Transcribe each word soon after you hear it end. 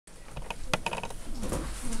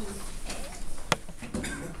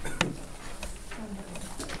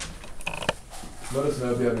Let us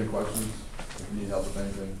know if you have any questions, if you need help with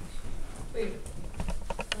anything. Wait.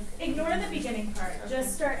 Ignore the beginning part.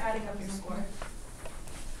 Just start adding up your score.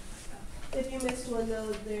 If you missed one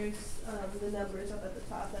though, there's the numbers up at the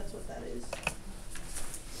top. That's what that is.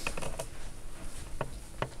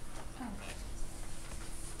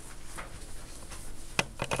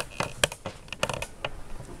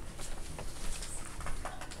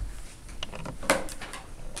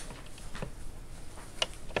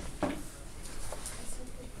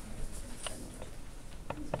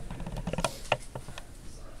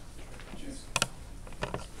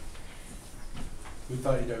 We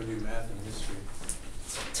thought you'd ever do math and history.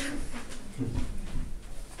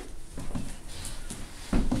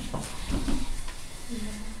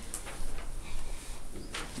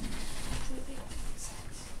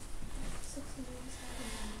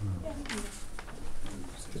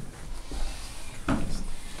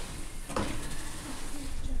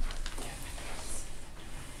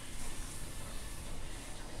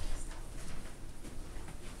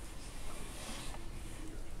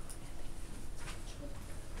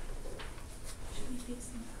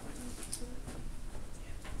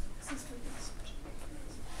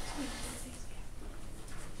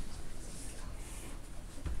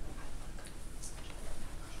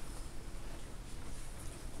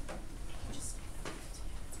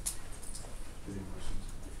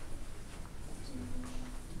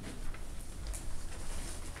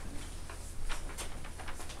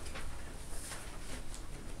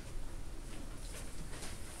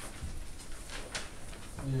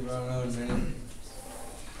 Maybe about another minute.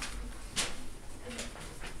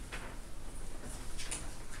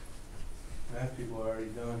 Math people are already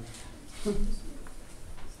done.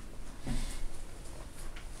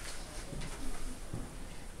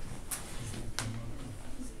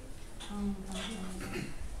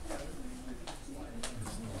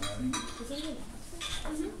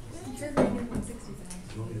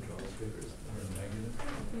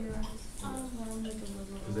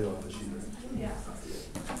 Because they don't have the sheet, right? Yeah.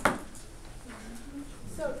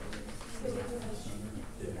 So,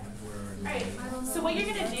 alright, so what you're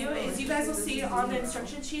going to do is you guys will see on the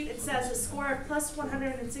instruction sheet, it says a score of plus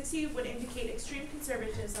 160 would indicate extreme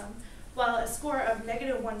conservatism, while a score of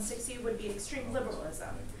negative 160 would be extreme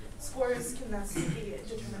liberalism. Scores can thus be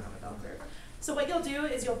determined on the bell curve. So what you'll do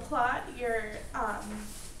is you'll plot your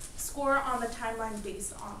score on the timeline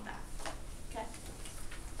based on that. Okay?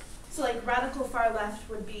 So like radical far left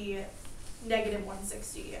would be negative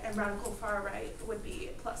 160, and radical far right would be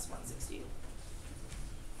plus 160.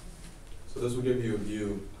 So this will give you a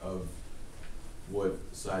view of what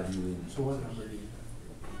side you lean. So what number do you have?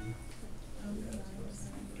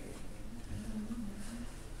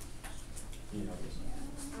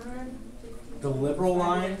 The liberal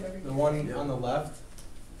line, the one on the left,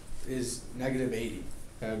 is negative 80.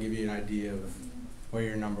 That'll give you an idea of where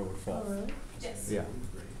your number would fall. Oh, really? Yes. Yeah.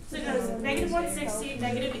 So it goes negative 160,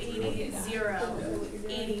 negative 80, 0,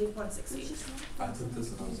 80, 160. I took this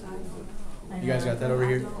and I was like, You guys got that over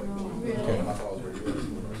here? I thought I was ready to do it.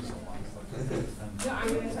 Yeah, I'm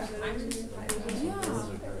gonna try that.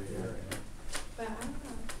 But I don't know.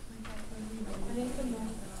 I think the more.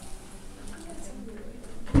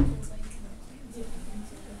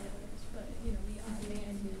 But you know, we are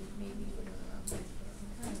and maybe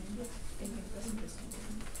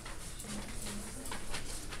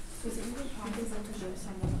is it even possible to give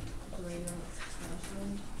someone greater expression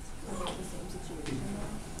about the same situation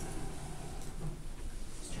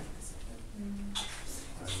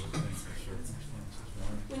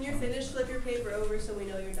When you're finished, flip your paper over so we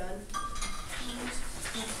know you're done.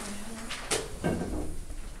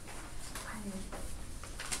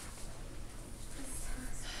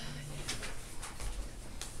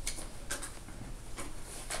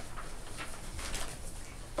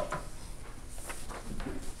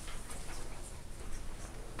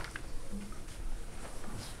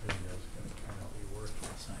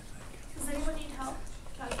 Does anyone need help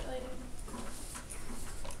calculating?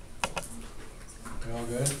 You all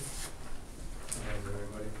good?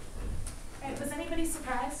 Everybody? Alright, was anybody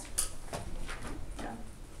surprised? No.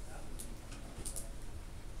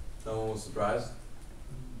 No one was surprised?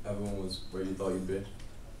 Everyone was where you thought you'd be?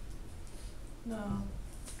 No.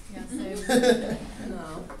 Yeah, same.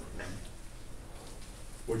 No.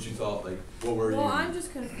 What you thought, like, what were you? Well, I'm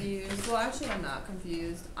just confused. Well, actually, I'm not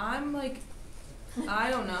confused. I'm like,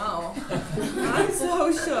 I don't know. I'm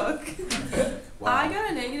so shook. Wow. I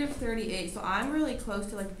got a negative 38, so I'm really close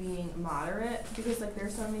to like being moderate because like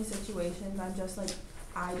there's so many situations I'm just like,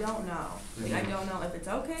 I don't know. Like I don't know if it's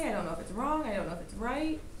okay, I don't know if it's wrong, I don't know if it's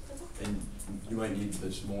right. And you might need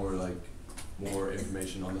this more, like, more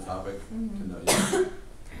information on the topic to Mhm. know you.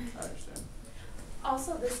 I understand.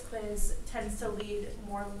 Also, this quiz tends to lead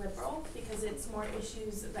more liberal because it's more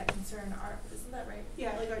issues that concern our, isn't that right?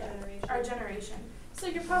 Yeah, like our generation. Our generation. So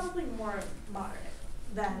you're probably more moderate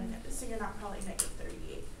than, so you're not probably negative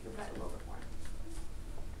 38, you're probably a little bit more.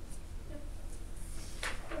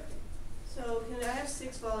 So can I have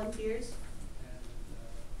 6 volunteers?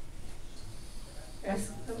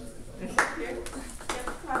 Yes. Here? Yep,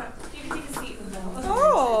 come on up. You can take a seat in the middle.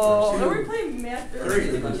 Oh, Two. are we playing math?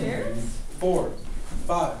 Three. Chairs? 4,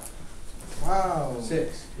 5, Wow.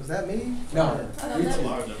 6. Was that me? No. Oh, You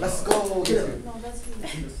that's- two. Let's go. Get it. No, that's you.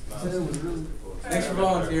 Said it was really. Thanks for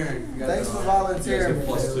volunteering. You guys Thanks are for awesome. volunteering. You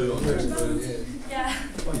guys get +2 on this quiz. Yeah,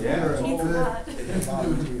 Yeah. needs a lot.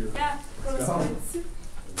 Volunteer. Yeah, bonus Go. points.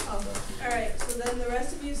 Alright, so then the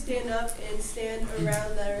rest of you stand up and stand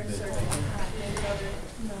around their circle. Name another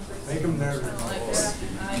number. Make them nervous.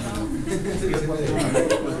 I know.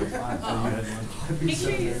 Make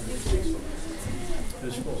sure you.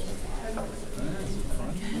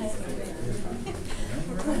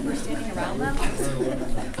 We're standing around them? I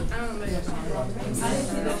don't know. I didn't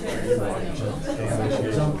see the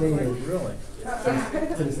chairs. Jumped in. Really?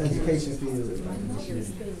 To this education field.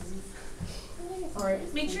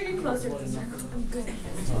 Alright, make sure you're closer to the circle.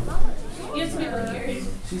 You have to be able to hear.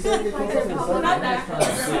 She said get closer to the circle. Not that I'm trying to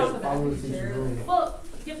close. see if I would teach the room. Well,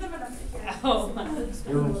 give them enough to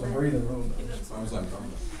hear. Your room's a breathing room. Sounds like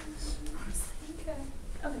fun.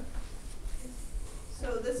 Okay.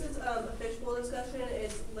 So this is a fishbowl discussion.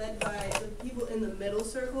 It's led by the people in the middle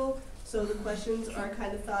circle. So the questions are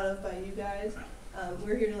kind of thought of by you guys.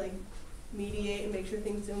 We're here to like mediate and make sure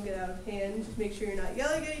things don't get out of hand. Just make sure you're not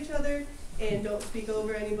yelling at each other and don't speak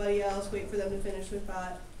over anybody else. Wait for them to finish their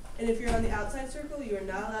thought. And if you're on the outside circle, you are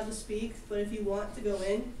not allowed to speak. But if you want to go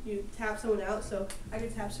in, you tap someone out. So I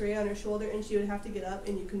could tap Saria on her shoulder and she would have to get up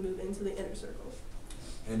and you can move into the inner circle.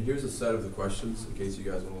 And here's a set of the questions in case you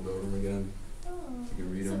guys want to go over them again. You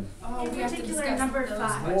can read them. Oh, in we have to particular, discuss number those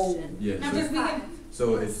 5. questions. Yeah. Number So, 5.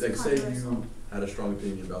 so it's like say you Controversial. had a strong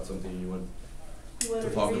opinion about something and you want You want to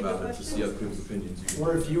talk read the about it to see questions? other people's opinions. You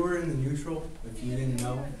Or if you were in the neutral, if you didn't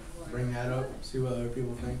know, bring that up, see what other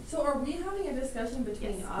people think. So are we having a discussion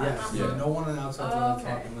between Yes. us? Yes, yeah, no one on the outside's allowed to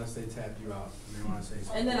Okay. talk unless they tap you out and they wanna say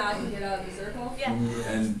something. And then I can get out of the circle? Yeah.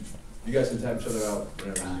 And you guys can tap each other out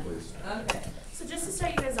whenever you please. Okay. So just to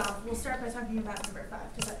start you guys off, we'll start by talking about number 5,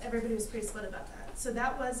 because everybody was pretty split about that. So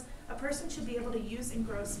that was, a person should be able to use and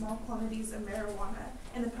grow small quantities of marijuana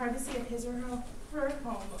in the privacy of his or her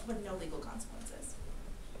home with no legal consequences.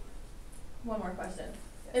 One more question.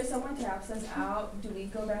 If someone taps us out, do we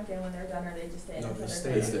go back in when they're done or they just stay in No, each just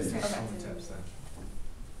other's stay. faces? Stay. Okay. Someone taps them.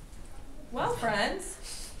 Well,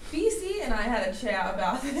 friends, BC and I had a chat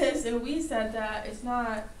about this, and we said that it's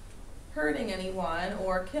not hurting anyone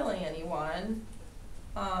or killing anyone.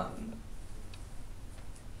 How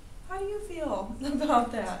do you feel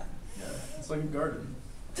about that? Yeah, it's like a garden.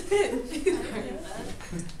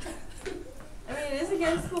 I mean, it is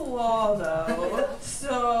against the law, though.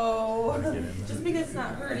 So, just because it's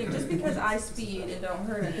not hurting, just because I speed and don't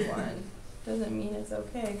hurt anyone, doesn't mean it's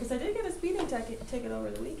okay. Because I did get a speeding ticket over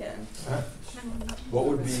the weekend. What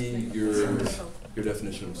would be your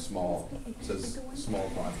definition of small? It says small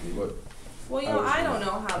quantity. What? Well, you know, I don't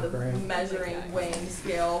know how the measuring weighing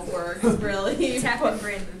scale works, really. Tap but, and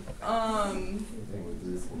Brandon.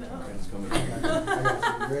 It's coming. I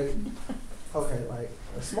got you. Ready? Okay, like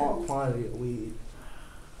a small quantity of weed.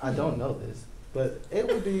 I don't know this, but it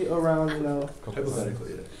would be around, you know,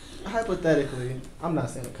 Hypothetically, yeah. hypothetically, I'm not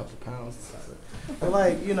saying a couple pounds, but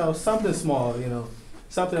like, you know, something small, you know,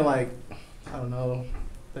 something like, I don't know,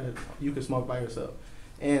 that you could smoke by yourself.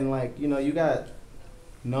 And like, you know, you got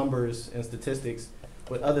numbers and statistics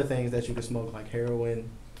with other things that you could smoke, like heroin,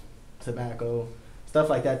 tobacco, stuff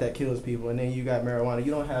like that that kills people. And then you got marijuana.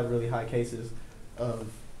 You don't have really high cases of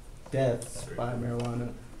deaths by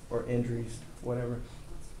marijuana or injuries, whatever.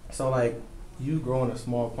 So like, you grow in a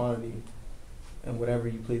small quantity and whatever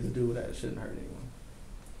you please to do with that, it shouldn't hurt anyone.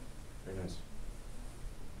 Very nice.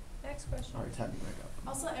 Next question. All right, tap me back up.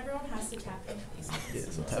 Also, everyone has to tap in at least once. Yeah,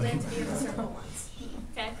 so So tap they me have to be in the back up. circle once.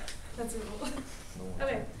 Okay? That's a rule.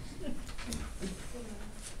 Okay.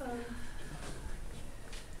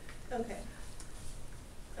 Okay.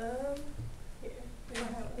 Here. We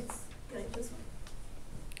don't have it's like this one.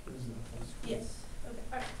 Yes. Okay.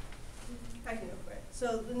 All right. I can go for it.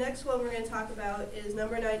 So the next one we're going to talk about is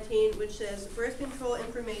number 19, which says birth control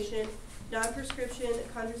information, non-prescription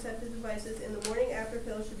contraceptive devices, and the morning after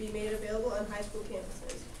pill should be made available on high school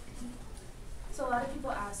campuses. So a lot of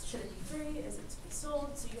people asked, should it be free? Is it to be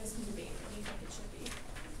sold? So you guys can debate what you think it should be.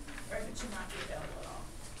 or if it should not be available at all.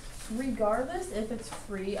 Regardless, if it's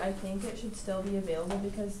free, I think it should still be available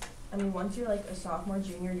because, I mean, once you're like a sophomore,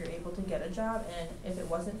 junior, you're able to get a job, and if it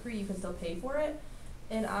wasn't free, you could still pay for it.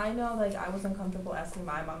 And I know, like, I was uncomfortable asking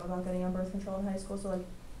my mom about getting on birth control in high school, so, like,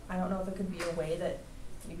 I don't know if it could be a way that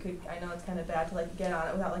you could, I know it's kind of bad to, like, get on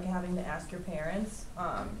it without, like, having to ask your parents.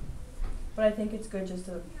 But I think it's good just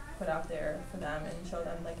to put out there for them and show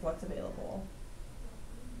them, like, what's available.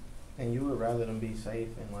 And you would rather them be safe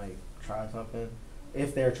and like try something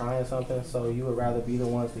if they're trying something. So you would rather be the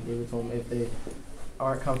ones to give it to them if they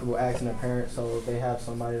aren't comfortable asking their parents. So they have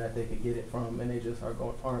somebody that they could get it from, and they just aren't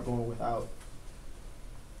going without.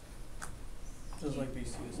 Just like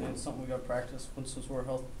BC was saying, it's something we gotta practice. Since we're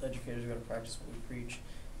health educators, we gotta practice what we preach.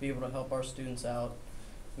 Be able to help our students out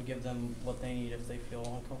and give them what they need if they feel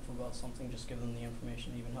uncomfortable about something. Just give them the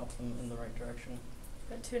information, even help them in the right direction.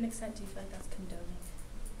 But to an extent, do you feel like that's condoning?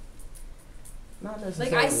 Not Like,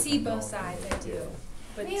 necessarily. I see both sides, I do. Yeah.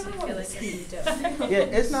 But do Yeah, you I feel wanna like see you don't? Yeah,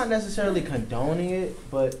 it's not necessarily condoning it,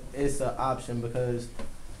 but it's an option because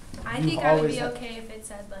I You've think I would always be ha- okay if it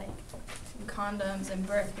said like condoms and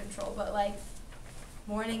birth control, but like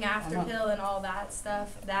morning after not- pill and all that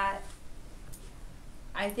stuff, that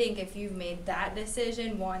I think if you've made that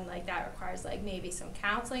decision, one, like that requires like maybe some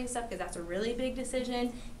counseling stuff because that's a really big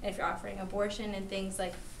decision. And if you're offering abortion and things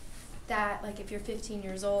like that, like if you're 15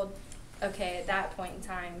 years old, okay, at that point in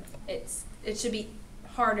time, it should be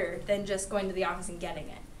harder than just going to the office and getting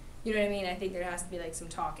it. You know what I mean? I think there has to be like some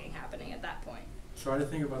talking happening at that point. Try to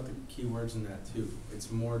think about the key words in that too.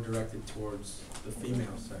 It's more directed towards the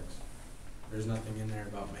female sex. There's nothing in there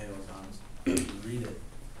about males, honestly. If you read it,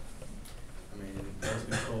 I mean, birth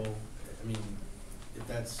control, I mean, if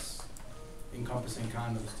that's encompassing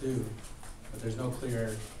condoms too, but there's no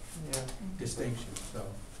clear yeah. distinction, so.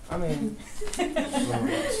 I mean,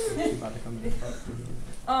 about to come in.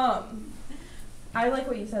 I like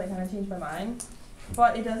what you said. It kind of changed my mind,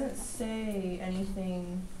 but it doesn't say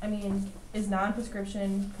anything. I mean, is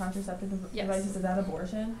non-prescription contraceptive Yes. devices, is that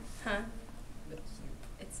abortion? Huh?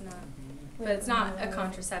 It's not. But it's not a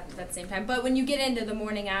contraceptive at the same time. But when you get into the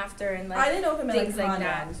morning after and I like didn't know if it meant like things like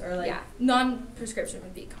that, condoms or like. yeah, non-prescription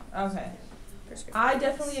would be condoms. Okay. Prescription. I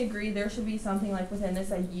definitely agree. There should be something like within this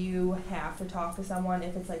that you have to talk to someone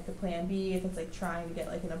if it's like the plan B, if it's like trying to get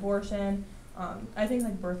like an abortion. I think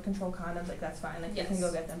like birth control condoms, like that's fine. Like you can Yes.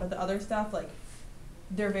 go get them. But the other stuff, like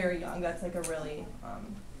they're very young. That's like a really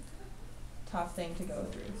tough thing to go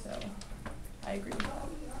through. So I agree with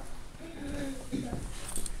that.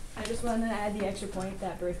 I just wanted to add the extra point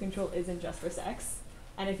that birth control isn't just for sex.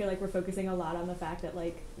 And I feel like we're focusing a lot on the fact that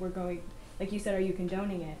like we're going, like you said, are you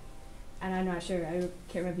condoning it? And I'm not sure, I can't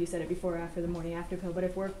remember if you said it before or after the morning after pill, but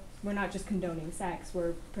if we're not just condoning sex,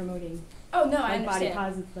 we're promoting Oh no, I like body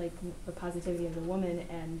understand. like the positivity of the woman.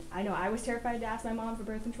 And I know I was terrified to ask my mom for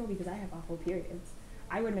birth control because I have awful periods.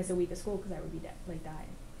 I would miss a week of school because I would be like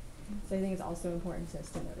dying. So I think it's also important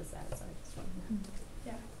just to notice that. So I just wanted to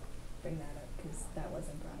Yeah. bring that up because that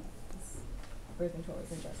wasn't brought up. 'Cause birth control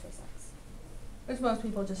isn't just for sex. Which most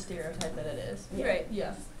people just stereotype that it is. Yeah. Right.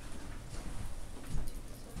 Yeah.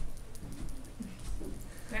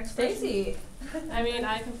 Next Stacy. I mean,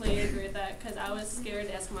 I completely agree with that because I was scared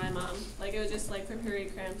to ask my mom. Like, it was just like for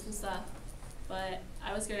period cramps and stuff. But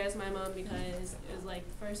I was scared to ask my mom because it was like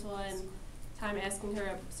the first time asking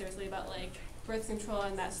her seriously about like birth control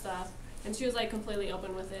and that stuff. And she was like completely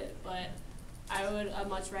open with it. But I would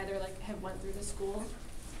much rather like have went through the school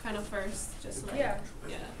kind of first, just like Yeah.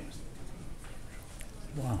 yeah.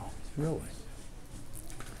 Wow, really?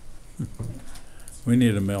 We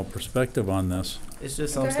need a male perspective on this. It's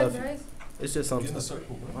just Go some ahead, stuff. Bryce. It's just some Get in the stuff.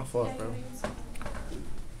 circle. My fault, bro.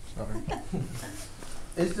 Sorry.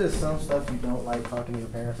 It's just some stuff you don't like talking to your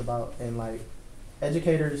parents about, and like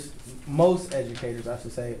educators, most educators, I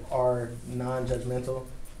should say, are non-judgmental,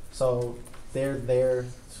 so they're there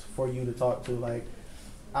for you to talk to. Like,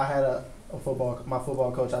 I had my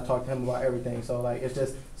football coach. I talked to him about everything. So like, it's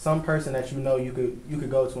just some person that you could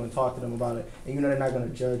go to and talk to them about it, and you know they're not gonna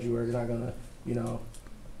judge you or they're not gonna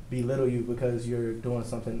belittle you because you're doing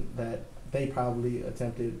something that they probably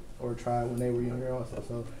attempted or tried when they were younger also.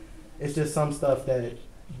 So it's just some stuff that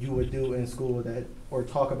you would do in school or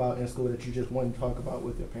talk about in school that you just wouldn't talk about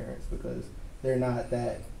with your parents because they're not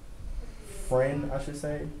that friend, I should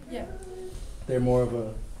say. Yeah. They're more of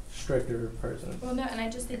a stricter person. Well, no, and I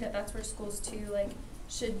just think that that's where schools too like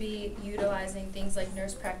should be utilizing things like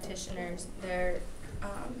nurse practitioners, their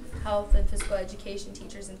health and physical education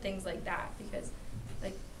teachers and things like that because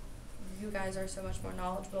like you guys are so much more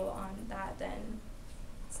knowledgeable on that than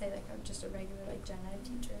say like just a regular like gen ed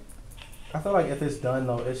teacher. I feel like if it's done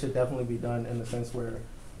though, it should definitely be done in the sense where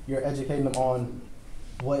you're educating them on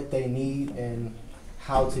what they need and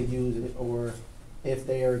how to use it, or if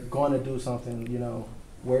they are going to do something, you know,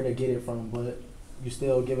 where to get it from, but you're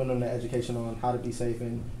still giving them the education on how to be safe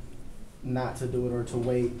and not to do it or to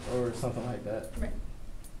wait or something like that.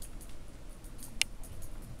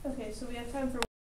 Okay, so we have time for